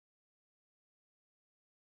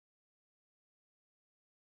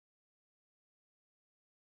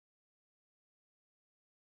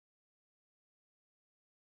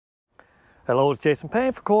Hello, it's Jason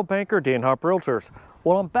Payne for Coldwell Banker, Dan Harper Realtors.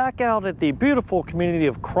 Well, I'm back out at the beautiful community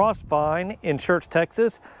of Crossvine in Schertz,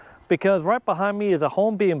 Texas, because right behind me is a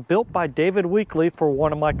home being built by David Weekley for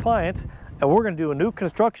one of my clients, and we're going to do a new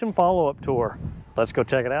construction follow-up tour. Let's go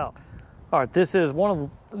check it out. All right, this is one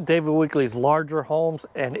of David Weekley's larger homes,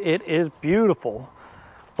 and it is beautiful.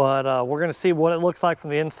 But we're going to see what it looks like from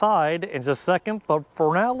the inside in just a second. But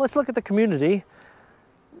for now, let's look at the community.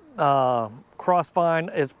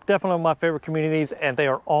 Crossvine is definitely one of my favorite communities, and they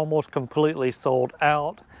are almost completely sold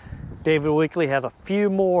out. David Weekley has a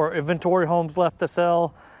few more inventory homes left to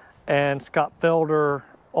sell, and Scott Felder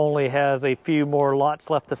only has a few more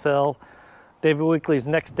lots left to sell. David Weekley's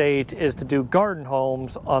next stage is to do garden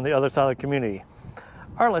homes on the other side of the community.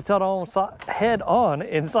 All right, let's head on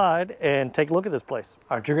inside and take a look at this place.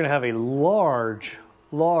 All right, you're gonna have a large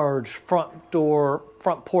front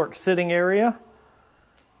porch sitting area.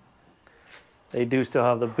 They do still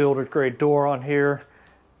have the builder's grade door on here,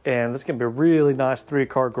 and this is gonna be a really nice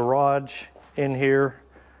 3-car garage in here.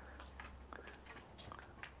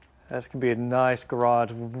 That's gonna be a nice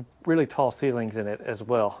garage with really tall ceilings in it as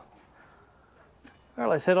well. All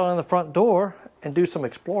right, let's head on in the front door and do some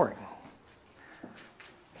exploring.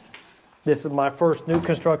 This is my first new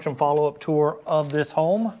construction follow-up tour of this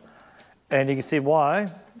home, and you can see why.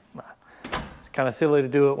 It's kind of silly to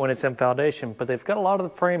do it when it's in foundation, but they've got a lot of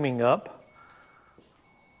the framing up.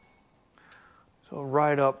 So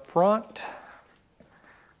right up front,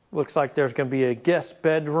 looks like there's going to be a guest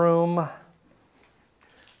bedroom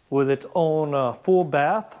with its own full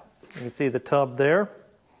bath. You can see the tub there.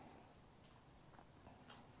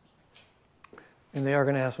 And they are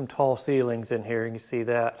going to have some tall ceilings in here, you can see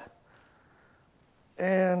that.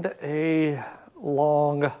 And a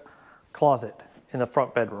long closet in the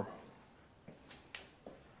front bedroom.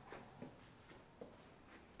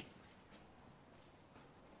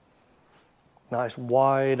 Nice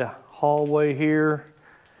wide hallway here.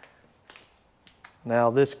 Now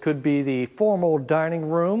this could be the formal dining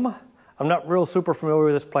room. I'm not real super familiar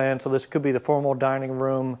with this plan, so this could be the formal dining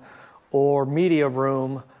room or media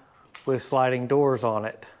room with sliding doors on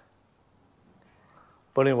it.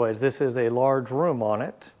 But anyways, this is a large room on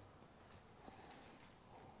it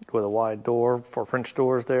with a wide door for French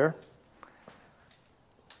doors there.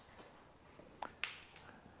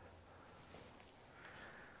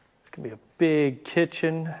 It's gonna be a big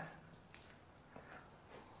kitchen.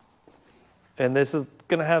 And this is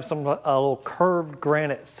gonna have a little curved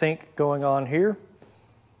granite sink going on here.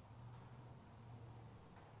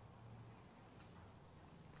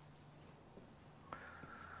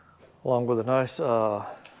 Along with a nice,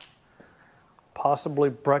 possibly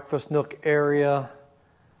breakfast nook area.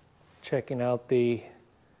 Checking out the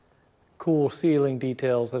cool ceiling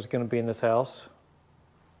details that's going to be in this house.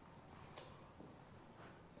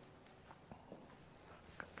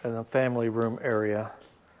 And the family room area.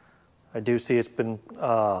 I do see it's been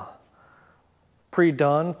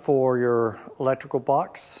pre-done for your electrical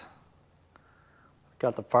box.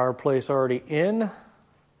 Got the fireplace already in.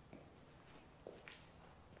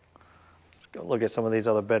 Go look at some of these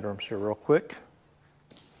other bedrooms here real quick.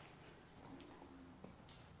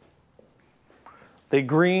 The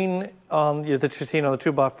green that you're seeing on the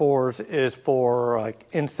 2x4s is for like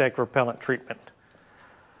insect repellent treatment.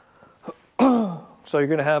 So you're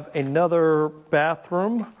going to have another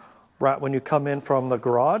bathroom right when you come in from the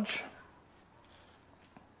garage.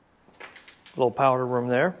 Little powder room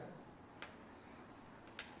there.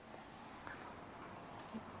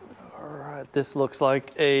 All right, this looks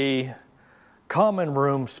like a common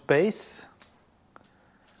room space.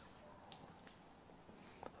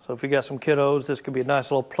 So if you got some kiddos, this could be a nice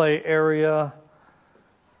little play area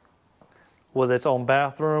with its own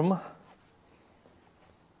bathroom.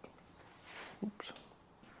 Oops.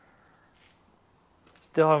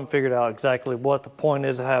 Still haven't figured out exactly what the point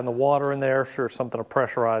is of having the water in there. Sure, something to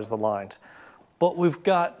pressurize the lines. But we've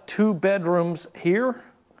got 2 bedrooms here,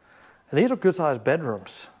 and these are good sized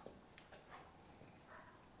bedrooms.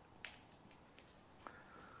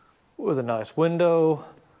 With a nice window,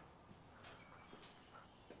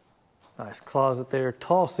 nice closet there,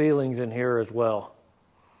 tall ceilings in here as well.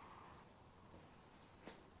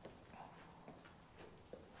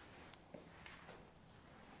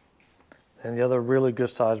 And the other really good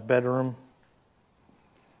sized bedroom.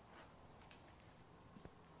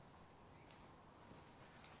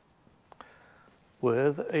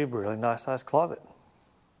 With a really nice sized closet.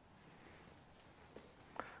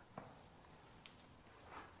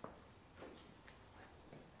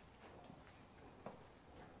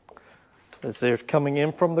 There's coming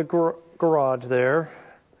in from the garage there,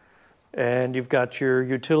 and you've got your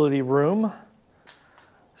utility room.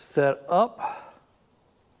 set up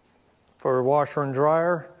for washer and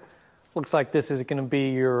dryer. Looks like this is going to be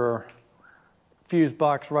your fuse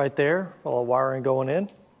box right there, all the wiring going in.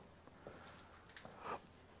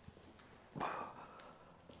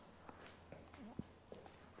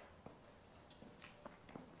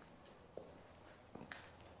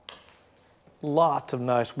 Lots of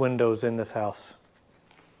nice windows in this house.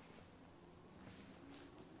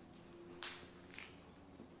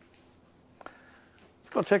 Let's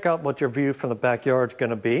go check out what your view from the backyard is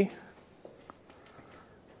going to be.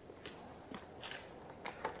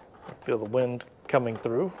 Feel the wind coming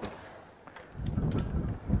through.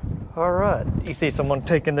 All right, you see someone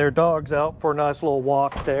taking their dogs out for a nice little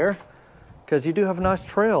walk there, because you do have a nice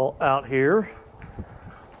trail out here.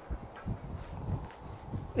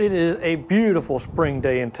 It is a beautiful spring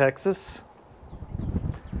day in Texas.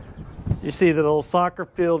 You see the little soccer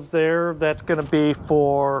fields there. That's going to be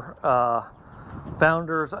for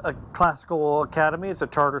Founders Classical Academy. It's a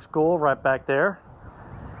charter school right back there.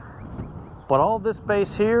 But all this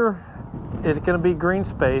space here is going to be green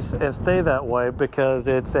space and stay that way because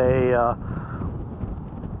it's a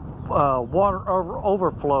water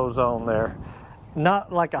overflow zone there.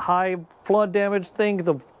 Not like a high flood damage thing.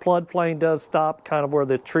 The floodplain does stop kind of where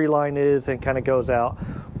the tree line is and kind of goes out.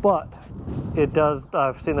 But it does,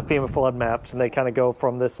 I've seen the FEMA flood maps and they kind of go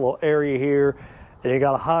from this little area here and you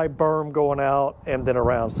got a high berm going out and then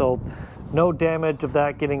around. So no damage of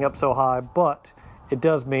that getting up so high, but it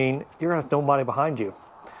does mean you're gonna have nobody behind you.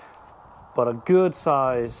 But a good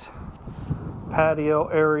size patio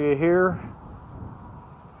area here.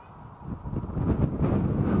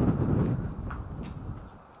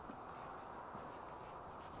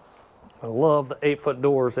 I love the 8-foot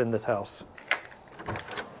doors in this house.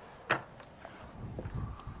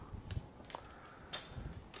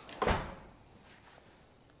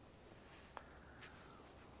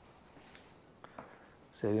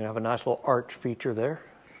 So you're gonna have a nice little arch feature there.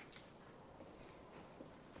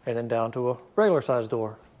 And then down to a regular size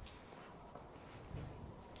door.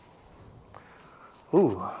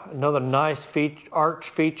 Ooh, another nice arch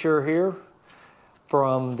feature here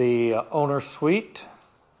from the owner's suite.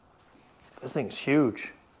 This thing's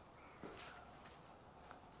huge.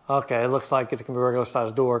 Okay, it looks like it's gonna be a regular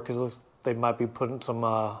size door because it looks they might be putting some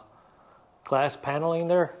glass paneling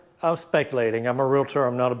there. I'm speculating. I'm a realtor,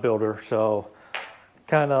 I'm not a builder, so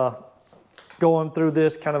kind of going through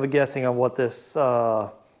this, kind of a guessing on what this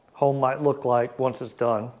home might look like once it's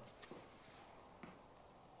done.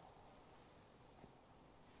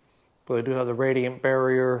 But we do have the radiant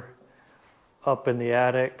barrier up in the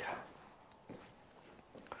attic.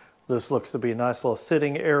 This looks to be a nice little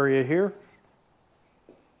sitting area here.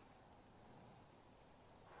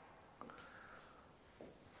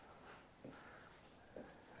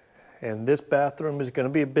 And this bathroom is going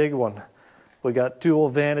to be a big one. We got dual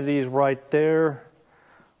vanities right there.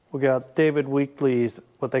 We got David Weekley's,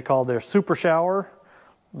 what they call their super shower.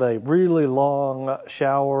 The really long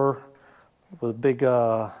shower with big,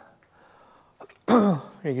 you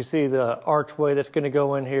can see the archway that's going to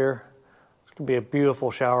go in here. It's going to be a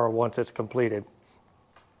beautiful shower once it's completed.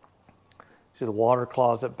 See the water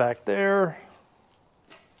closet back there.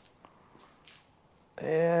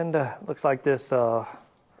 And looks like this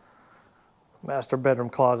master bedroom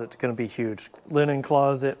closet's going to be huge. Linen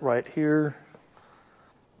closet right here.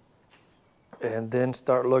 And then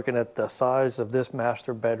start looking at the size of this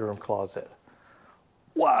master bedroom closet.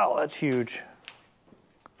 Wow, that's huge.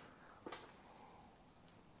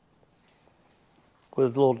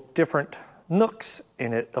 With little different nooks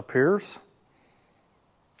in it appears.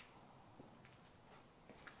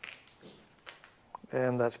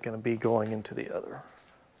 And that's going to be going into the other.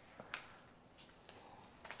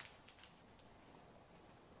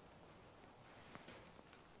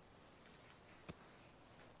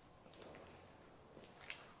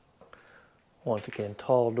 Once again,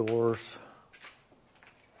 tall doors.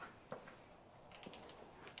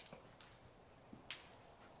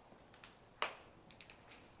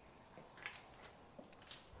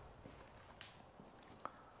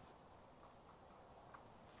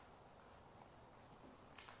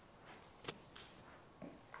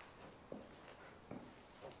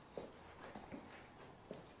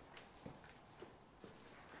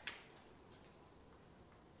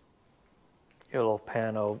 Get a little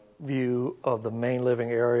pano view of the main living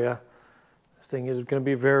area. This thing is going to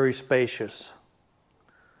be very spacious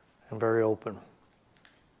and very open.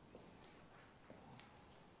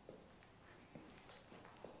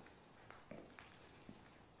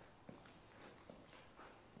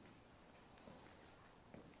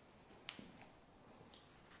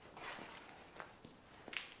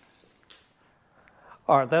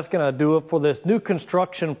 All right, that's going to do it for this new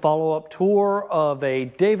construction follow-up tour of a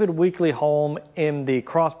David Weekley home in the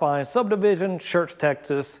Crossvine subdivision, Schertz,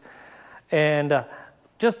 Texas. And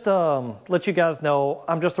just let you guys know,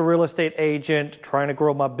 I'm just a real estate agent trying to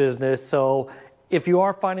grow my business. So if you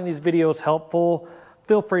are finding these videos helpful,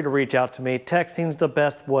 feel free to reach out to me. Texting's the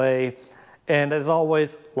best way. And as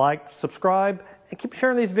always, like, subscribe, and keep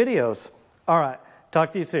sharing these videos. All right,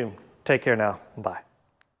 talk to you soon. Take care now. Bye.